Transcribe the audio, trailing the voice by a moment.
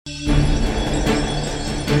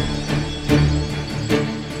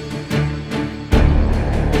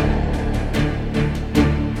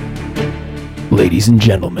Ladies and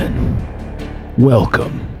gentlemen,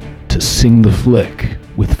 welcome to Sing the Flick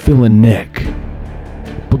with Phil and Nick.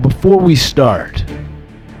 But before we start,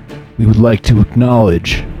 we would like to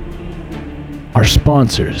acknowledge our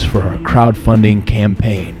sponsors for our crowdfunding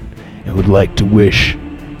campaign and would like to wish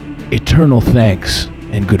eternal thanks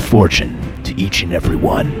and good fortune to each and every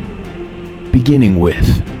one. Beginning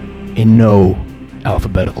with, in no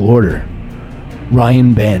alphabetical order,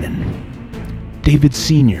 Ryan Bannon, David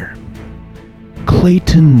Sr.,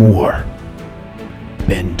 Clayton Moore,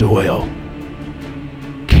 Ben Doyle,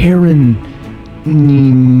 Karen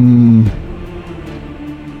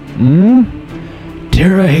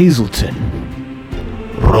Tara Hazelton,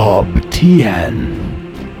 Rob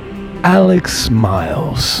Tian, Alex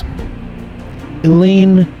Miles,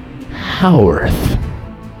 Elaine Howarth,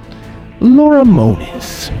 Laura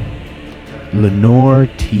Moniz, Lenore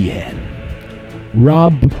Tien,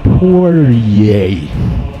 Rob Poirier,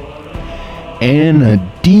 Anna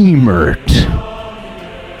Deemert,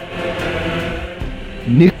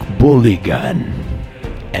 Nick Bulligan,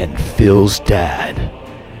 and Phil's dad.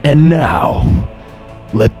 And now,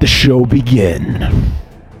 let the show begin.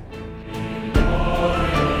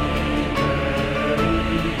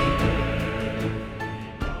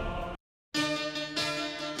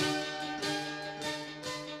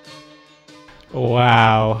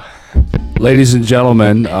 Wow. Ladies and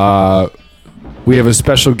gentlemen, we have a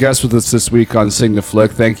special guest with us this week on Sing the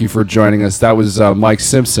Flick. Thank you for joining us. That was Mike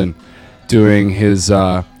Simpson doing his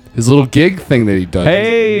little gig thing that he does.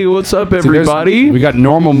 Hey, what's up, everybody? We got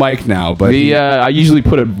normal Mike now, but I usually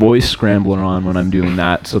put a voice scrambler on when I'm doing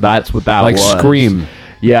that, so that's what that like was. Scream.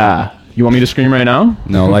 Yeah. You want me to scream right now?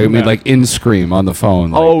 No, like I mean, like in Scream on the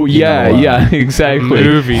phone. Like, Oh, yeah, yeah, exactly.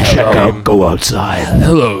 Movie. Check out, go outside.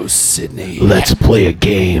 Hello, Sydney. Let's play a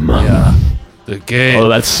game. Yeah. The game. Oh,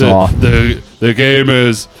 that's soft. The game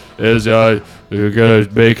is you're gonna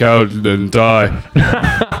make out and die.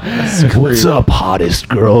 What's up, hottest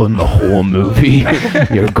girl in the whole movie?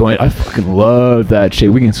 I fucking love that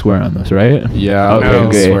shit. We can swear on this, right? Yeah, Okay, I'll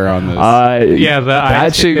okay. swear on this. Yeah,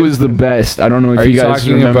 that chick was the best. I don't know if Are you you guys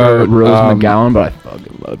talking remember about, Rose McGowan, but I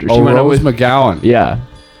fucking loved her. She oh, went out Rose with, McGowan. yeah,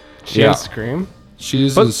 She Yeah. has Scream.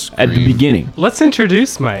 She's But in Scream. at the beginning. Let's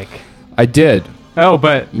introduce Mike. I did. Oh,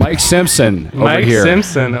 but Mike Simpson over Mike here.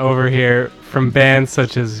 Simpson over here from bands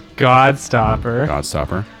such as Godstopper,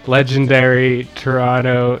 Godstopper. legendary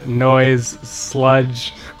Toronto noise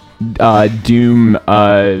sludge, Doom,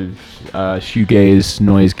 shoegaze,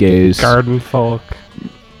 noise gaze, garden folk,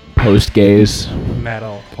 post gaze,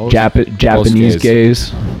 metal. Japanese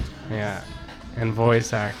gaze, Yeah. And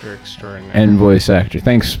voice actor extraordinary. and voice actor.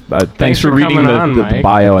 Thanks for for reading coming on, the Mike.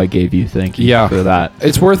 bio I gave you. Thank you Yeah. for that.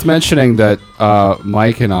 It's worth mentioning that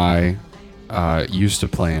Mike and I used to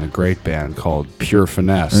play in a great band called Pure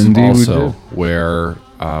Finesse, Indeed we also, did. where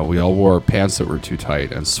we all wore pants that were too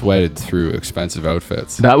tight and sweated through expensive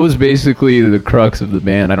outfits. That was basically the crux of the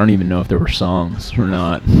band. I don't even know if there were songs or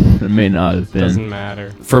not. There may not have been. Doesn't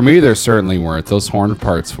matter. For me, there certainly weren't. Those horn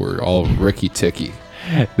parts were all ricky-ticky.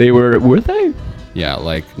 They were they? Yeah,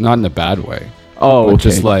 like, not in a bad way. Oh, But okay.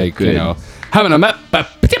 just like, Good. you know, having a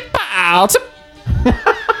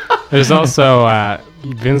There's also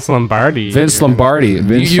Vince Lombardi. Vince Lombardi.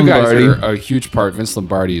 Vince You guys Lombardi. are a huge part. Vince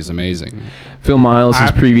Lombardi is amazing. Phil Miles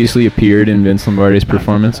has previously appeared in Vince Lombardi's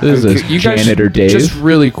performances as You guys Janitor Dave. just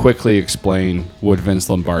really quickly explain what Vince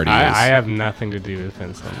Lombardi is. I have nothing to do with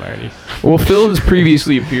Vince Lombardi. Well, Phil has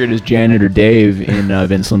previously appeared as Janitor Dave in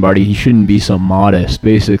Vince Lombardi. He shouldn't be so modest.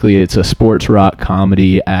 Basically, it's a sports rock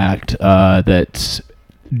comedy act that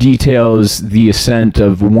details the ascent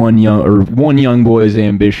of one young boy's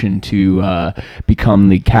ambition to become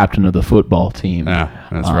the captain of the football team. Yeah,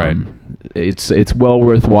 that's right. It's well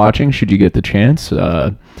worth watching. Should you get the chance,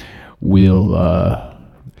 we'll.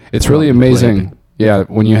 It's really play amazing. it. Yeah,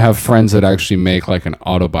 when you have friends that actually make like an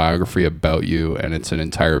autobiography about you, and it's an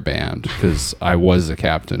entire band. Because I was the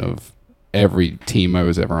captain of every team I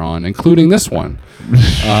was ever on, including this one.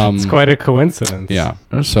 It's quite a coincidence. Yeah,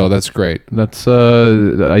 so that's great. That's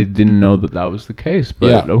I didn't know that was the case, but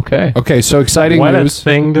Yeah. okay. Okay, so exciting What a news.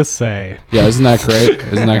 thing to say. Yeah, isn't that great?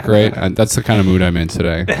 Isn't that great? And that's the kind of mood I'm in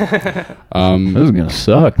today. This is gonna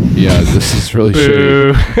suck. Yeah, this is really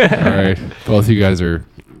shitty. Boo. All right, both you guys are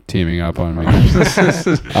teaming up on me.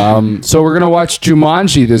 So we're gonna watch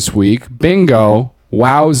Jumanji this week. Bingo!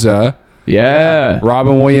 Wowza! Yeah,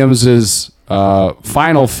 Robin Williams'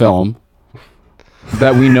 final film.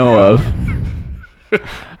 that we know of.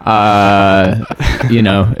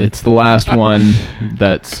 It's the last one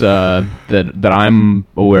that's that I'm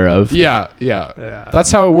aware of. Yeah.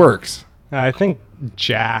 That's how it works. I think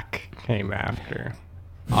Jack came after.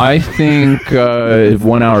 I think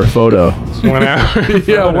 1 hour photo. 1 hour.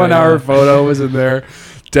 Yeah, 1 hour photo was in there.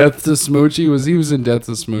 Death to Smoochie he was in Death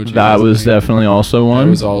to Smoochie. That wasn't was he? definitely also It one.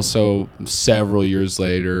 was also several years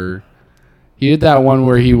later. He did that one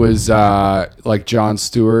where he was like Jon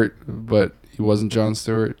Stewart, but he wasn't Jon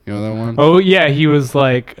Stewart. You know that one? Oh yeah, he was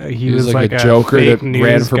like he was like a Joker fake that ran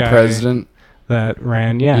news for guy president. That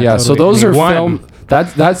ran, yeah. Yeah, so totally. those He are won. film.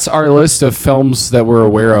 That's our list of films that we're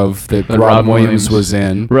aware of that That Rob Robin Williams Williams was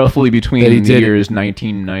in. Roughly That he between the did- years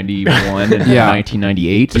 1991 and Yeah.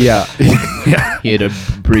 1998. Yeah. He had a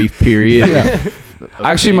brief period. Yeah.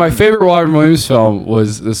 Actually, my favorite Robin Williams film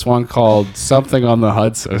was this one called Something on the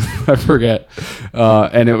Hudson. I forget.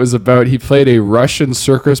 And it was about, he played a Russian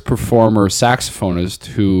circus performer, saxophonist,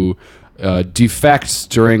 who defects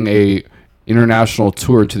during a international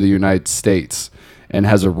tour to the United States and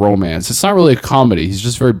has a romance. It's not really a comedy. He's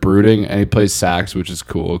just very brooding, and he plays sax, which is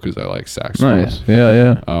cool because I like saxophone. Nice.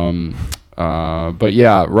 Yeah. But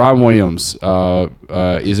yeah, Robin Williams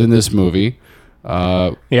is in this movie.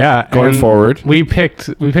 Yeah, Going and forward. we picked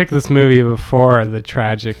this movie before the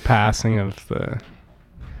tragic passing of the.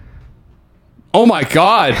 Oh my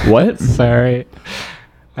God! What? Sorry,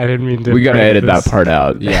 I didn't mean to. We gotta break edit this. that part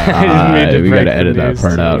out. Yeah. I didn't mean to we break gotta the edit that news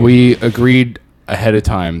part to out. you. We agreed ahead of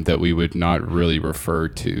time that we would not really refer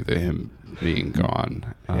to him being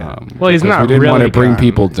gone. Well, he's because not We didn't really want to bring gone.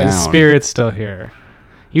 people His down. spirit's still here.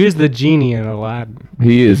 He was the genie in Aladdin.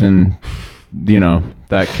 He is, and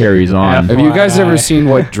that carries on. Have you guys ever FYI. seen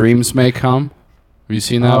What Dreams May Come? Have you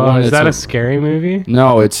seen that Oh, one? is It's that a scary movie?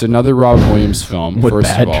 No, it's another Robin Williams film. What first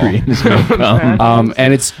bad of all, dreams may come.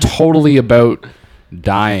 and it's totally about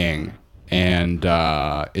dying, and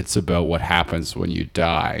it's about what happens when you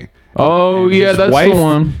die. Oh And yeah, his that's wife- the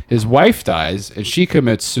one. His wife dies, and she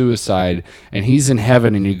commits suicide, and he's in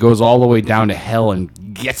heaven, and he goes all the way down to hell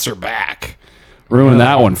and gets her back. Ruin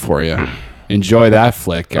that one for you. Enjoy that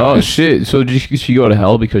flick. Oh guys. shit! So did she go to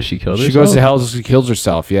hell because she killed She herself? goes to hell because she kills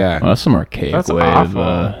herself. Yeah. Well, that's some archaic That's way awful.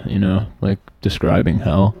 of like describing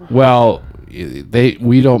hell. Well,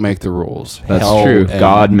 we don't make the rules. That's true.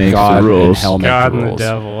 God makes the and rules. hell make God the and the rules.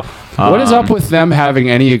 devil. What is up with them having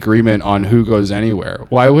any agreement on who goes anywhere?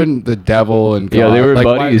 Why wouldn't the devil and God, Yeah, they were like,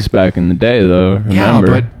 why- buddies back in the day, though.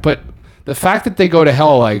 Remember? Yeah, but the fact that they go to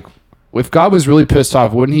hell, like, if God was really pissed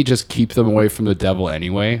off, wouldn't he just keep them away from the devil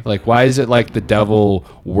anyway? Like, why is it like the devil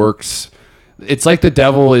works? It's like the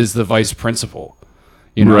devil is the vice principal.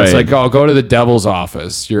 You know, it's Right. like, oh, go to the devil's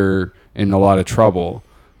office. You're in a lot of trouble.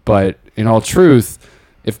 But in all truth,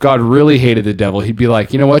 if God really hated the devil, he'd be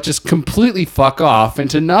like, you know what? Just completely fuck off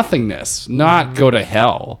into nothingness, not go to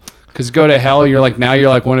hell. Because go to hell, you're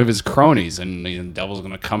like one of his cronies, and the devil's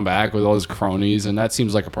gonna come back with all his cronies, and that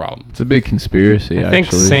seems like a problem. It's a big conspiracy. I think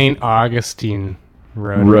actually, Saint Augustine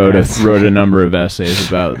wrote it. a number of essays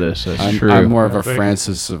about this. That's true. I'm more of a I think-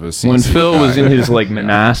 Francis of Assisi. When Phil was guy. in his like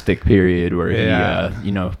monastic period where Yeah.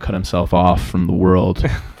 he cut himself off from the world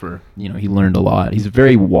for he learned a lot. He's a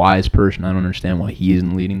very wise person. I don't understand why he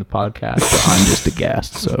isn't leading the podcast. But I'm just a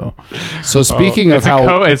guest. So So speaking of it's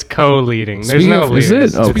how it's co-leading. There's Speaking no of- is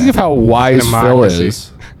leaders. it? Oh. speaking of how wise Phil Democracy.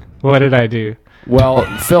 is, What did I do? well,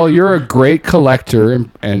 Phil, you're a great collector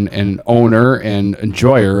and owner and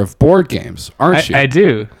enjoyer of board games, aren't you? I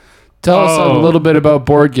do. Tell us a Oh. little bit about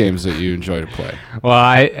board games that you enjoy to play.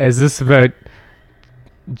 Well, is this about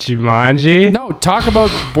Jumanji? No, talk about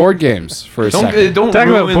board games for a second. don't Talk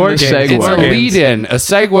about ruin board the games. segue. It's a Board games. lead-in. A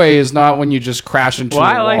segue is not when you just crash into Well, a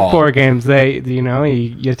I like wall. board games.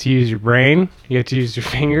 You get to use your brain. You get to use your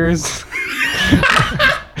fingers.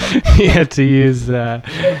 You get to use. You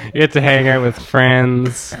get to hang out with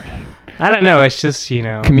friends. I don't know. It's just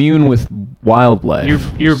Commune with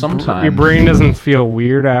wildlife. your sometimes brain doesn't feel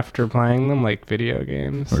weird after playing them, like video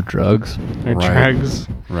games or drugs. or Right. drugs.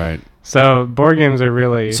 Right. So board games are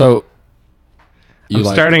really. So you I'm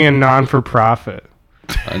like starting a non-for-profit.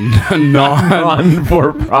 a non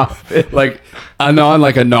for profit. like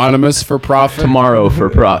like anonymous for profit. Tomorrow for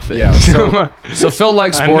profit. Yeah. So Phil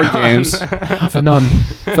likes board games.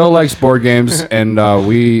 Phil likes board games, and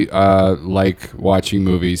we like watching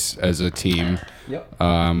movies as a team.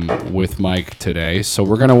 With Mike today, so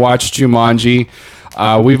we're gonna watch Jumanji.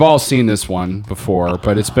 We've all seen this one before,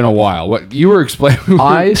 but it's been a while. What you were explaining?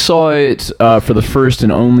 I saw it for the first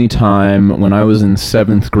and only time when I was in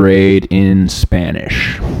 7th grade in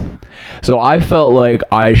Spanish. So I felt like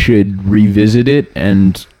I should revisit it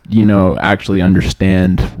and, actually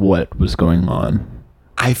understand what was going on.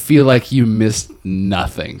 I feel like you missed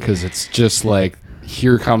nothing because it's just like,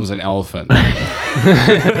 here comes an elephant.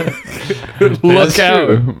 Look That's out!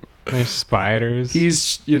 true. There's spiders.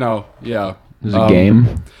 He's, yeah. There's a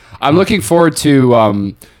game. I'm looking forward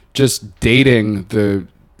to just dating the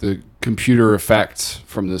computer effects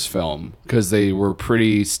from this film because they were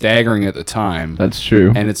pretty staggering at the time. That's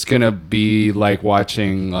true. And it's gonna be like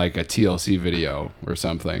watching like a TLC video or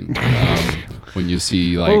something when you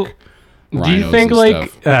see like. Do you think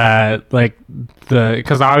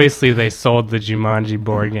because obviously they sold the Jumanji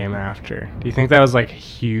board game after? Do you think that was like a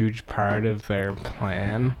huge part of their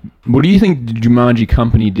plan? What do you think the Jumanji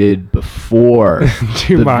company did before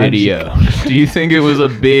the video? Do you think it was a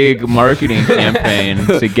big marketing campaign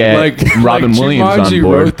to get Robin Williams Jumanji on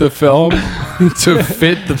board? Wrote the film to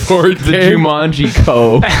fit the board The game. Jumanji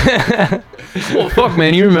Co. Well, fuck,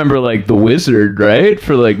 man, you remember like the Wizard, right?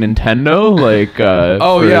 For like Nintendo, like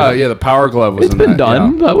the Power Glove was. It's been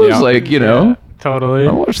done. Yeah. That was like Totally.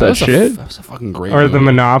 I watched that shit. That was a fucking great. Or movie. the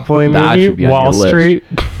Monopoly That should be movie, on Wall your list. Street.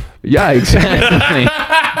 Yeah, exactly.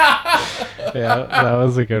 Yeah, that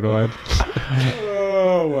was a good one.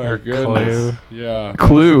 Oh my goodness. Yeah.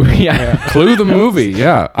 Clue. Yeah. Clue the movie.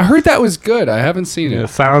 Yeah, I heard that was good. I haven't seen Yeah, it.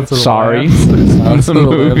 Silence of the Sorry. Lambs. Sounds the like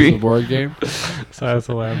movie. the board game. Silence of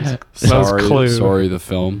the Lambs. That was Clue. Sorry, the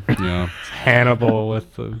film. Yeah, Hannibal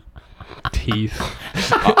with the teeth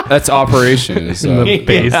that's Operation. Is, in the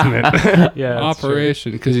basement. Yeah, that's true.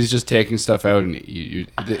 Operation because he's just taking stuff out, and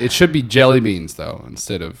it should be jelly beans though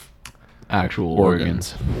instead of Actual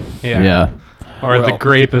organs. Yeah. Or the Well-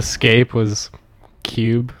 Grape Escape was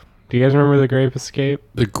Cube. Do you guys remember the Grape Escape?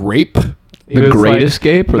 the grape. It The was Great like-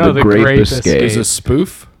 Escape or No, the Grape Grape Escape? Is a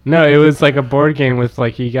spoof. No, it was like a board game with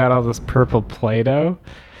like you got all this purple Play-Doh.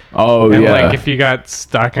 Oh And yeah. like if you got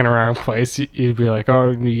stuck in a wrong place, you'd be like,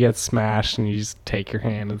 oh, you get smashed, and you just take your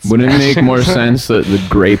hand and Wouldn't it smash make more sense that the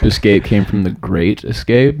Grape Escape came from the Great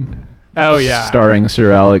Escape? Oh yeah. Starring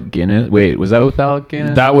Sir Alec Guinness. Wait, was that with Alec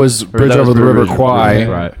Guinness? That was Bridge that was Over the River Bridge- Kwai.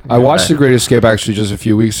 Right. I watched The Great Escape actually just a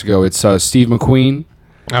few weeks ago. It's Steve McQueen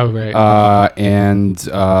Oh great. and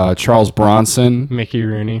Charles Bronson. Mickey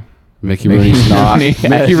Rooney. Mickey Rooney's not. Rooney,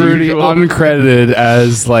 Mickey as Rooney usual. uncredited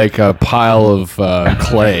as like a pile of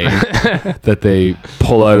clay that they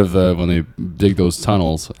pull out of when they dig those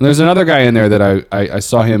tunnels. And there's another guy in there that I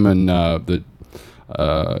saw him in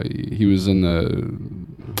he was in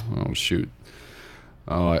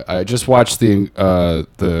I just watched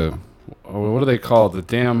the what do they call it?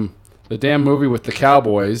 The damn movie with the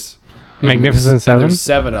cowboys. Magnificent And Seven? There's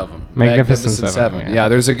 7 of them. Magnificent Seven, Yeah,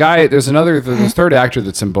 there's a guy. There's third actor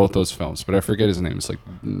that's in both those films, but I forget his name. It's like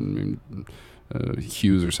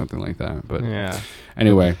Hughes or something like that. But Yeah.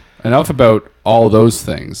 anyway, enough about all those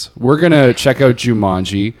things. We're gonna check out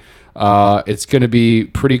Jumanji. It's gonna be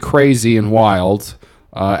pretty crazy and wild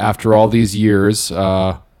after all these years.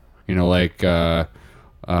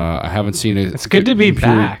 I haven't seen it. It's good to be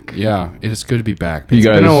back. Yeah, it is good to be back. you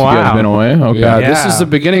guys, been a you guys while. been away? Okay. Yeah, Yeah. this is the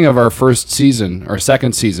beginning of our first season, our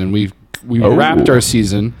second season. We Oh. wrapped our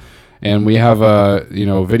season, and we have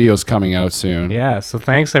videos coming out soon. Yeah. So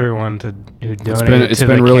thanks everyone who donated It's to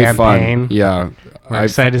been the really campaign. fun. Yeah, We're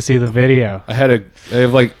excited to see the video. I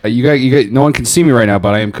have like you got. No one can see me right now,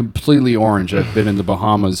 but I am completely orange. I've been in the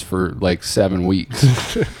Bahamas for like 7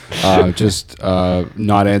 weeks, just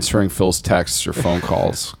not answering Phil's texts or phone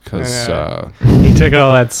calls because He took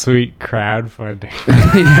all that sweet crowdfunding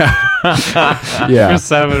yeah, for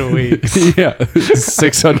 7 weeks. yeah,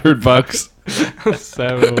 $600.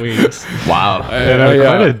 7 weeks. Wow.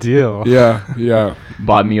 What a deal. Yeah.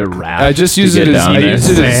 Bought me a raft. I just to use get it as down I there. use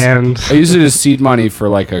it as Sand. I use it as seed money for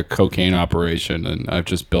like a cocaine operation, and I've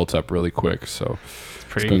just built up really quick. So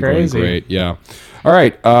Pretty it's been crazy. going great. Yeah. All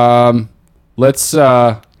right. Let's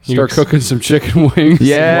start cooking some chicken wings.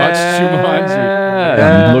 Yeah. And watch Jumanji.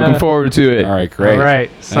 I'm looking forward to it. All right. Great. All right.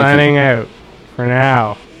 Signing out for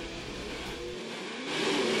now.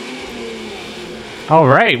 All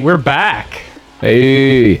right. We're back.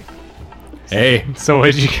 Hey. Hey, So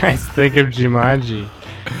what did you guys think of Jumanji?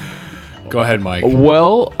 go ahead, Mike.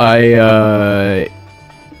 Well, I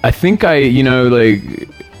think I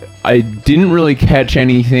didn't really catch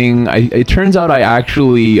anything. It turns out I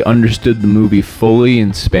actually understood the movie fully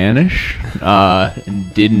in Spanish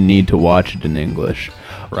and didn't need to watch it in English.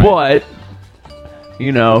 Right. But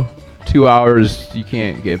 2 hours you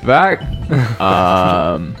can't get back.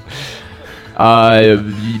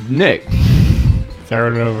 Nick. Throw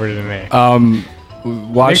it over to Nick.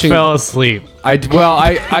 Nick Watching. fell asleep.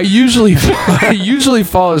 I usually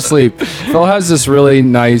fall asleep. Phil has this really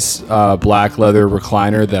nice black leather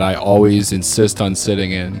recliner that I always insist on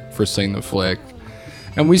sitting in for Sing the Flick,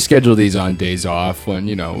 and we schedule these on days off when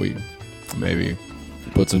we maybe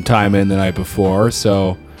put some time in the night before.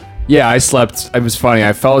 So Yeah, I slept. It was funny.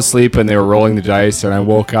 I fell asleep and they were rolling the dice, and I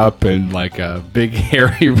woke up and like a big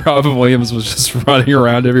hairy Robin Williams was just running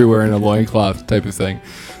around everywhere in a loincloth type of thing.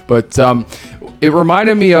 But it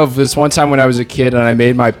reminded me of this one time when I was a kid and I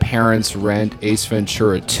made my parents rent Ace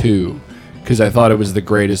Ventura 2 because I thought it was the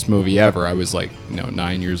greatest movie ever. I was like,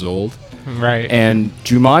 9 years old. Right. And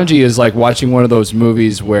Jumanji is like watching one of those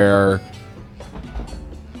movies where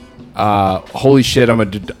holy shit, I'm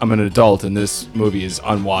an adult and this movie is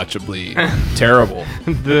unwatchably terrible.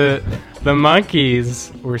 The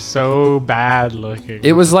monkeys were so bad looking.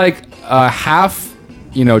 It was like half,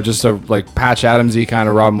 just a like Patch Adams-y kind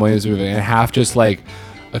of Robin Williams movie, and half just like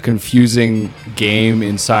a confusing game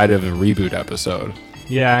inside of a reboot episode.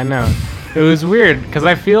 Yeah, I know. It was weird because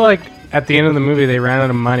I feel like at the end of the movie they ran out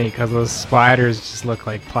of money because those spiders just look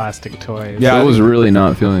like plastic toys. Yeah. I was really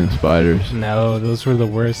not feeling the spiders. No, those were the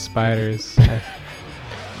worst spiders.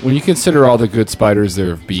 When you consider all the good spiders there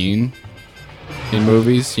have been in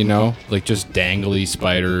movies, like just dangly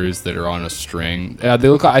spiders that are on a string. They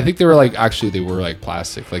look. I think they were like they were like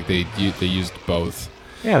plastic. Like they used both.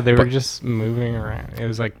 Yeah, they were just moving around. It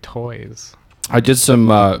was like toys. I did some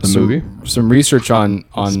movie? some research on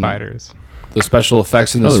Spiders. the special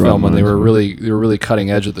effects in this Oh, film, and they Robin were really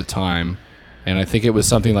cutting edge at the time. And I think it was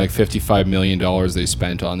something like $55 million they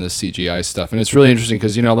spent on this CGI stuff. And it's really interesting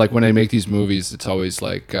because, like when they make these movies, it's always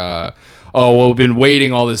like, oh, well, we've been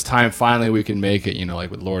waiting all this time. Finally, we can make it,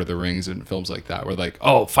 like with Lord of the Rings and films like that. We're like,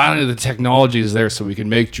 oh, finally the technology is there so we can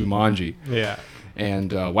make Jumanji. Yeah.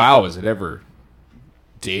 And wow, is it ever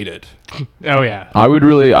dated. Oh, yeah. I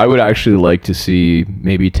would actually like to see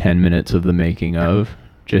maybe 10 minutes of the making of,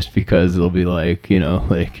 just because it'll be like,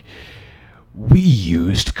 we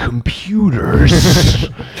used computers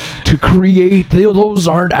to create those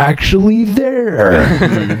aren't actually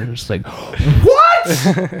there. It's like,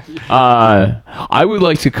 what? I would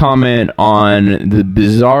like to comment on the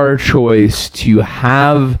bizarre choice to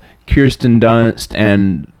have Kirsten Dunst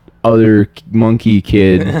and other monkey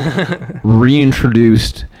kid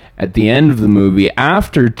reintroduced at the end of the movie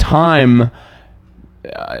after time.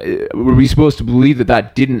 Were we supposed to believe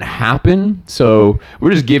that didn't happen? So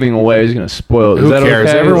we're just giving away. I was going to spoil it. Who cares?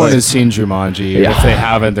 Okay? Everyone has seen Jumanji. And Yeah. if they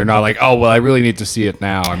haven't, they're not like, oh, well, I really need to see it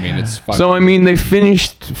now. I mean, it's fucking... So they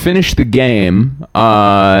finished the game,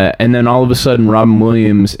 and then all of a sudden, Robin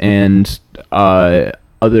Williams and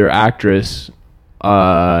other actress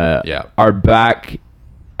are back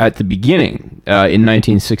at the beginning in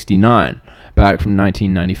 1969, back from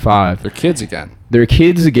 1995. They're kids again. They're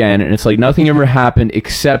kids again, and it's like nothing ever happened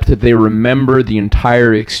except that they remember the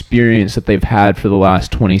entire experience that they've had for the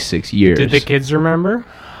last 26 years. Did the kids remember?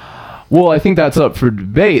 Well, I think that's up for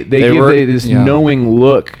debate. They give this yeah. knowing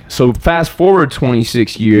look. So fast forward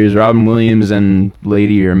 26 years, Robin Williams and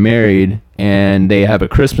lady are married, and they have a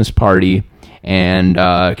Christmas party, and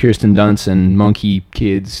Kirsten Dunst and Monkey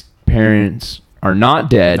Kid's parents are not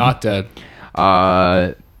dead. Not dead.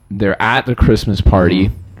 They're at the Christmas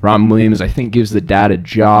party. Robin Williams, I think, gives the dad a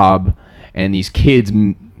job, and these kids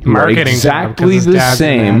who are Marketing exactly job, 'cause his the dad's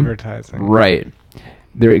in same. advertising. Right.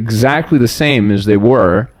 They're exactly the same as they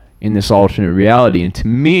were in this alternate reality. And to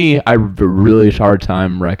me, I have a really hard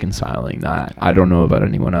time reconciling that. I don't know about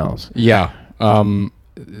anyone else. Yeah.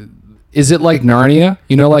 Is it like Narnia?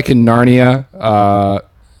 Like in Narnia,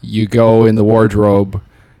 you go in the wardrobe,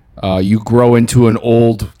 you grow into an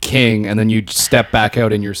old king, and then you step back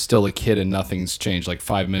out and you're still a kid and nothing's changed. Like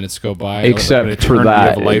 5 minutes go by. Except like for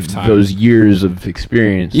that, of a lifetime. those years of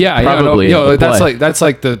experience. Yeah, probably. that's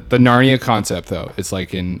like the Narnia concept, though. It's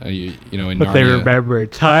like in in But Narnia. they remember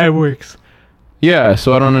time works. Yeah,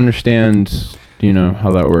 so I don't understand,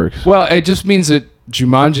 how that works. Well, it just means that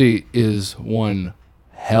Jumanji is one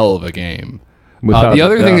hell of a game. Without The a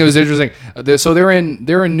other thing doubt. that was interesting, so they're in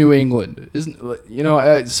New England, isn't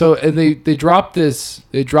so and they drop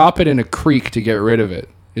it in a creek to get rid of it.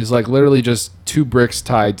 It's like literally just two bricks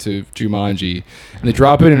tied to Jumanji, and they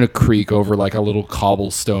drop it in a creek over like a little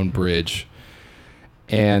cobblestone bridge,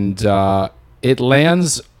 and it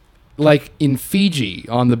lands like in Fiji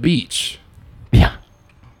on the beach. Yeah.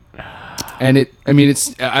 And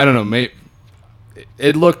it's I don't know,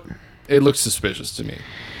 it looked suspicious to me.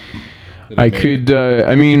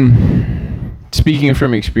 Speaking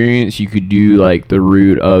from experience, you could do like the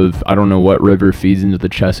route of, I don't know what river feeds into the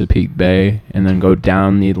Chesapeake Bay, and then go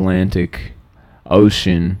down the Atlantic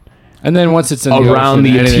Ocean And then once it's in around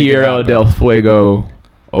the, the ocean, Tierra del Fuego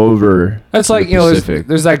over. that's like, the Pacific.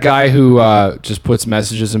 there's that guy who just puts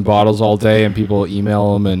messages in bottles all day, and people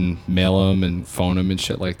email him and mail him and phone him and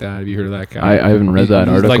shit like that. Have you heard of that guy? I haven't read that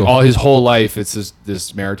He's article. like his whole life, it's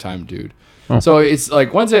this maritime dude. Oh. So it's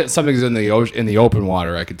like once something's in the ocean, in the open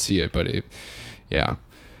water, I could see it. But yeah.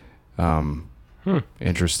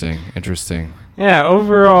 Interesting. Yeah,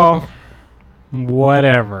 overall,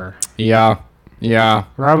 whatever. Yeah.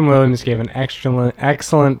 Robin Williams gave an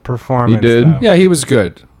excellent performance. He did? though. Yeah, he was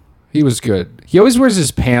good. He always wears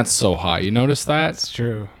his pants so high. You notice that? That's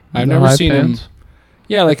true. I've The never high seen pants? him.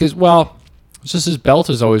 Yeah, like it's just his belt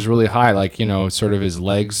is always really high. Like, sort of his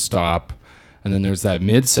legs stop, and then there's that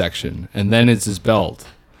midsection, and then it's his belt.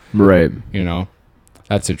 Right.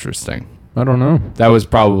 That's interesting. I don't know. That was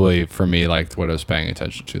probably for me like what I was paying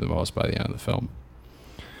attention to the most by the end of the film.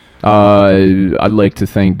 I'd like to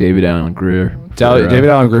thank David Allen Greer. David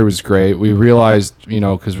Allen Greer was great. We realized,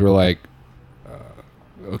 because we're like,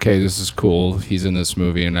 okay, this is cool. He's in this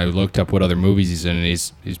movie, and I looked up what other movies he's in, and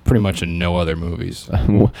he's pretty much in no other movies.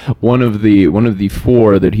 One of the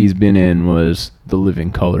 4 that he's been in was the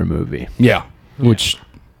Living Color movie. Yeah, which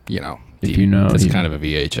If you know, that's he- kind of a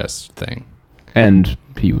VHS thing. And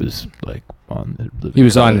he was like on the Living He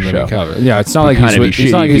was on Color the show. cover. Yeah, it's not like Kind he's of with, be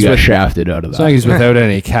it's not shitty like if he's he got with, shafted out of it's not like that. he's without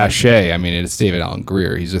any cachet. I mean, it's David Allen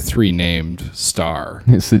Greer. He's a 3 named star.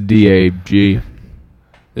 It's the DAG.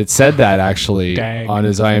 It said that actually Dang. on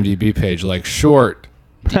his IMDb page, like short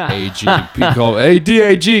DAG. People, hey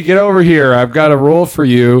DAG, get over here. I've got a role for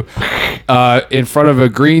you. In front of a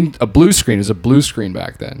blue screen. It was a blue screen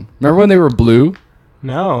back then. Remember when they were blue?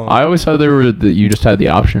 No. I always thought that you just had the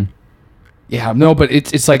option. Yeah, no, but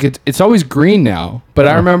it's like it's always green now. But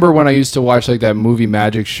I remember when I used to watch like that movie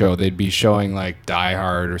magic show, they'd be showing like Die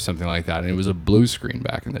Hard or something like that, and it was a blue screen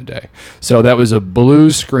back in the day. So that was a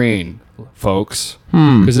blue screen, folks,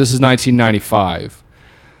 because this is 1995.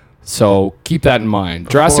 So keep that in mind.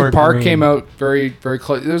 Jurassic Park green. came out very, very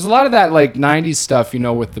close. There's a lot of that like 90s stuff,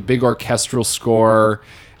 with the big orchestral score.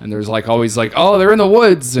 And there's like always like, oh, they're in the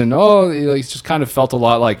woods. And it just kind of felt a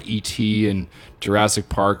lot like E.T. and Jurassic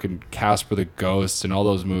Park and Casper the Ghost and all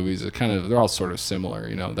those movies. They're all sort of similar.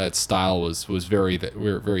 That style was very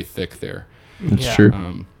thick there. That's Yeah.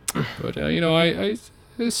 true. But I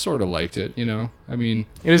sort of liked it. I mean,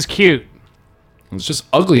 It was cute. it was just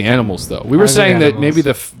ugly animals, though. We were Ugly saying that animals. maybe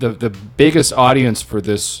the biggest audience for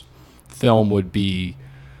this film would be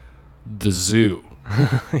the zoo,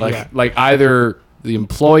 like either the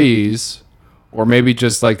employees or maybe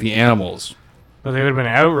just like the animals. But they would have been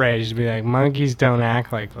outraged to be like, monkeys don't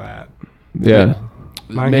act like that. Yeah.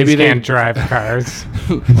 Monkeys Maybe they- can't drive cars.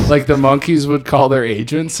 Like the monkeys would call their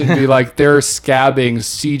agents and be like, they're scabbing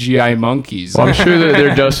CGI monkeys. Well, I'm sure that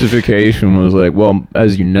their justification was like, well,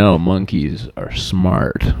 as you know, monkeys are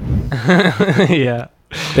smart. Yeah.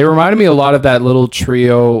 They reminded me a lot of that little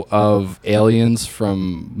trio of aliens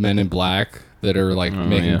from Men in Black that are like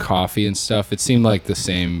making yeah. coffee and stuff. It seemed like the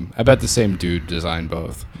same. I bet the same dude designed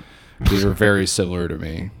both. These are very similar to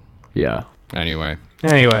me. Yeah. Anyway,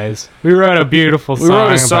 Anyways, we wrote a beautiful song. we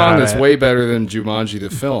wrote a song about that's it. way better than Jumanji the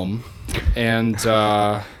film, and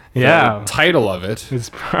Yeah. the title of it It's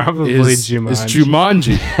probably is Jumanji.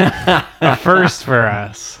 Jumanji. A first for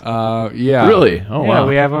us. Yeah, Really? Oh, Yeah, wow.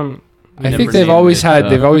 we haven't I think never they've named always it, had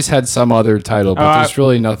they've always had some other title, but Oh, there's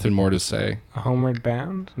really nothing more to say. Homeward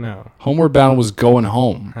Bound. No, Homeward Bound was Going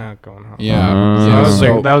Home. not going home. Yeah, That was,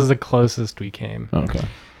 so- that was the closest we came Okay.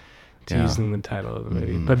 to Yeah. using the title of the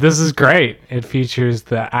movie. But this is great. It features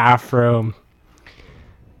the Afro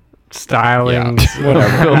styling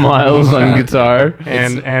Phil Miles on guitar.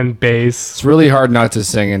 and bass. It's really hard not to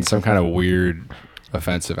sing in some kind of weird,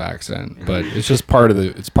 offensive accent, but it's just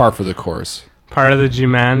it's par for the course. Part of the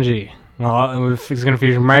Jumanji. Well, it's going to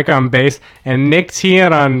feature Mike on bass and Nick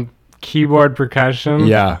Tian on keyboard percussion.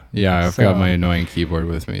 Yeah, I've So- got my annoying keyboard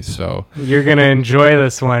with me, so You're going to enjoy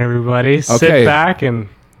this one, everybody. Sit Okay. back and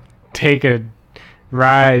take a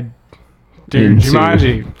ride to Into-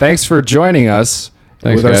 Jumanji. thanks for joining us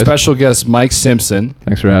Thanks, with our guys. special guest Mike Simpson.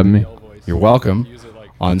 Thanks for having me. You're welcome.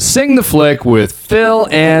 On Sing the Flick with Phil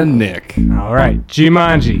and Nick. All right,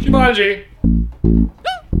 Jumanji. Jumanji.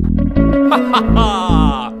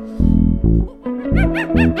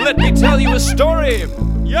 Let me tell you a story.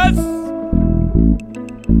 Yes.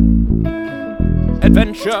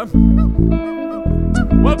 Adventure.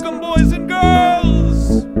 Welcome, boys and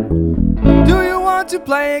girls. Do you want to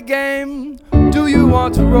play a game? Do you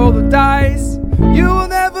want to roll the dice? You will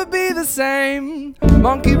never be the same.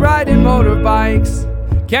 Monkey riding motorbikes.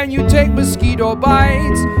 Can you take mosquito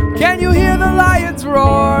bites? Can you hear the lions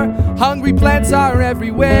roar? Hungry plants are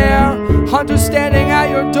everywhere. Hunters standing at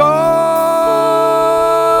your door.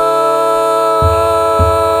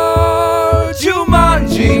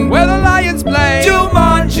 Jumanji, where the lions play.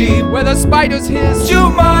 Jumanji, where the spiders hiss.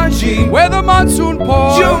 Jumanji, where the monsoon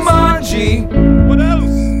pours. Jumanji. What else?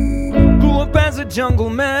 Who jungle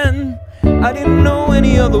man. I didn't know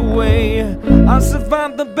any other way. I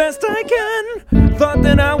survived the best I can. Thought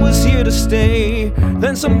that I was here to stay.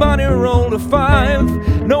 Then somebody rolled a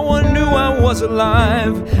 5. No one knew I was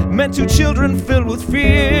alive. Met 2 children filled with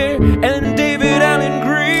fear and David Allen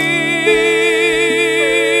Greer.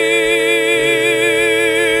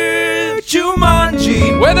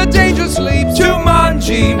 Jumanji, where the danger sleeps.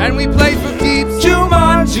 Jumanji, and we play for keeps.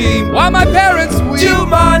 Jumanji, while my parents weep.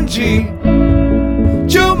 Jumanji.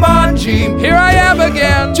 Jumanji, here I am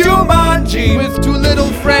again. Jumanji, with 2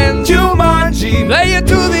 little friends. Jumanji, play it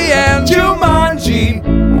to the end. Jumanji.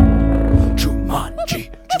 Jumanji,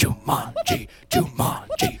 Jumanji,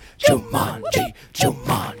 Jumanji, Jumanji, Jumanji,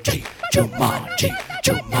 Jumanji, Jumanji,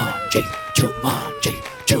 Jumanji, Jumanji,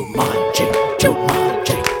 Jumanji, Jumanji, Jumanji,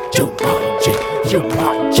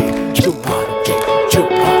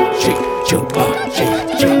 Jumanji,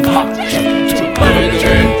 Jumanji, Jumanji,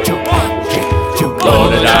 Jumanji, Blow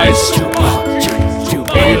the dice,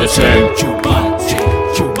 innocent,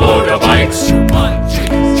 motorbikes,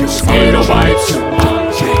 mosquito bites,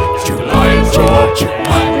 lions roar,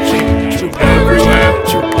 everywhere,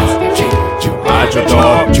 at your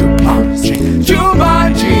door.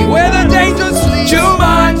 Jumanji, where the danger sleeps.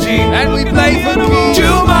 Jumanji, and we play for keeps.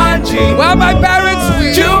 Jumanji, while my parents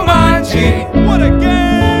weep. Jumanji, what a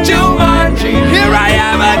game. Jumanji, here I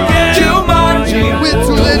am again. Jumanji, with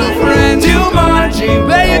 2 little friends. Jumanji,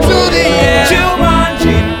 play it to the end.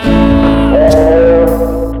 Jumanji.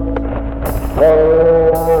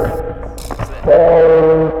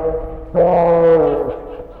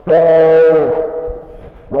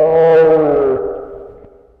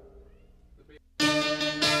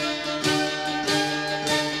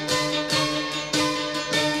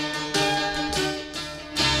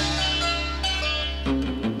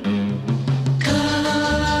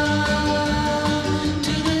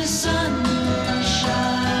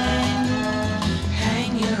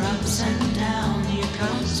 Hang your ups and down, here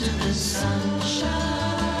comes to the sun.